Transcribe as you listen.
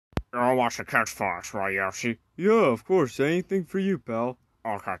I'll watch the kids first, right, Yoshi? Yeah, of course. Anything for you, pal.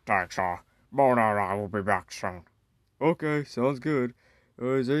 Okay, thanks, Mona and I will be back soon. Okay, sounds good.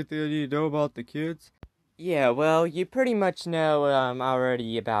 Is there anything I need to know about the kids? Yeah, well, you pretty much know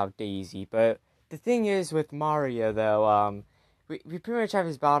already about Daisy, but the thing is with Mario though, we pretty much have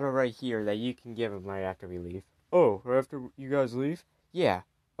his bottle right here that you can give him right after we leave. Oh, right after you guys leave? Yeah.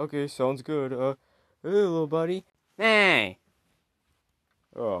 Okay, sounds good. Hey, little buddy. Hey.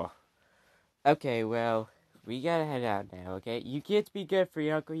 Oh, Okay, well, we gotta head out now, okay? You kids be good for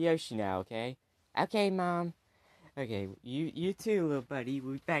your Uncle Yoshi now, okay? Okay, Mom. Okay, you too, little buddy.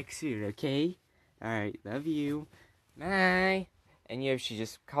 We'll be back soon, okay? Alright, love you. Bye. And Yoshi,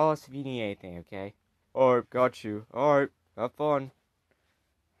 just call us if you need anything, okay? alright, got you. Alright, have fun.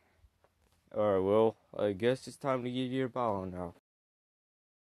 Alright, well, I guess it's time to give you your bottle now.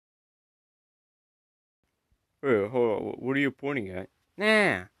 Hey, hold on. What are you pointing at?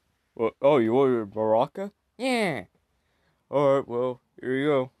 Nah. What? Oh, you want your maraca? Yeah. Alright, well, here you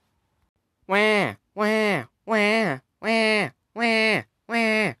go. Wah, wah, wah, wah, wah,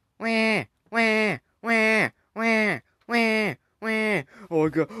 wah, wah, wah, wah, wah, wah, wah. Oh my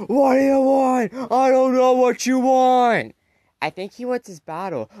god. What do you want? I don't know what you want. I think he wants his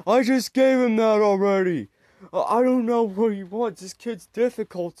bottle. I just gave him that already. I don't know what he wants. This kid's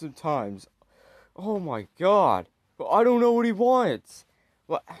difficult sometimes. Oh my god. But I don't know what he wants.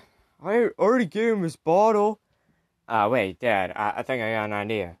 What? I already gave him his bottle. Wait, Dad, I think I got an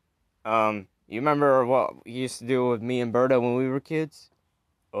idea. You remember what we used to do with me and Berta when we were kids?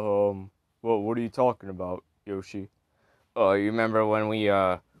 Well, what are you talking about, Yoshi? Oh, you remember when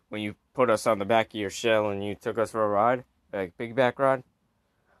you put us on the back of your shell and you took us for a ride? Like, piggyback ride?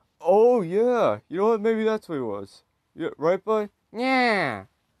 Oh, yeah. You know what? Maybe that's what it was. Yeah, right, bud? Yeah.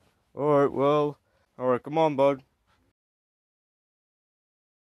 Alright, well. Alright, come on, bud.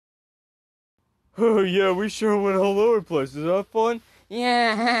 Oh, yeah, we sure went all over the place. Is that fun?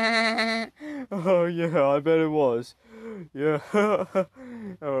 Yeah. Oh, yeah, I bet it was. Yeah. Alright,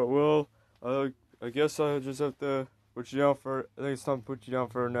 well, I guess I just have to put you down for. I think it's time to put you down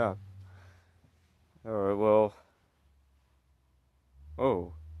for a nap. Alright, well.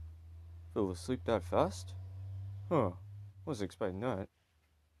 Oh, fell asleep that fast? Huh. Wasn't expecting that.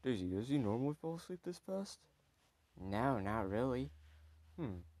 Daisy, does he normally fall asleep this fast? No, not really.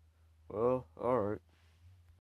 Hmm. Well, alright.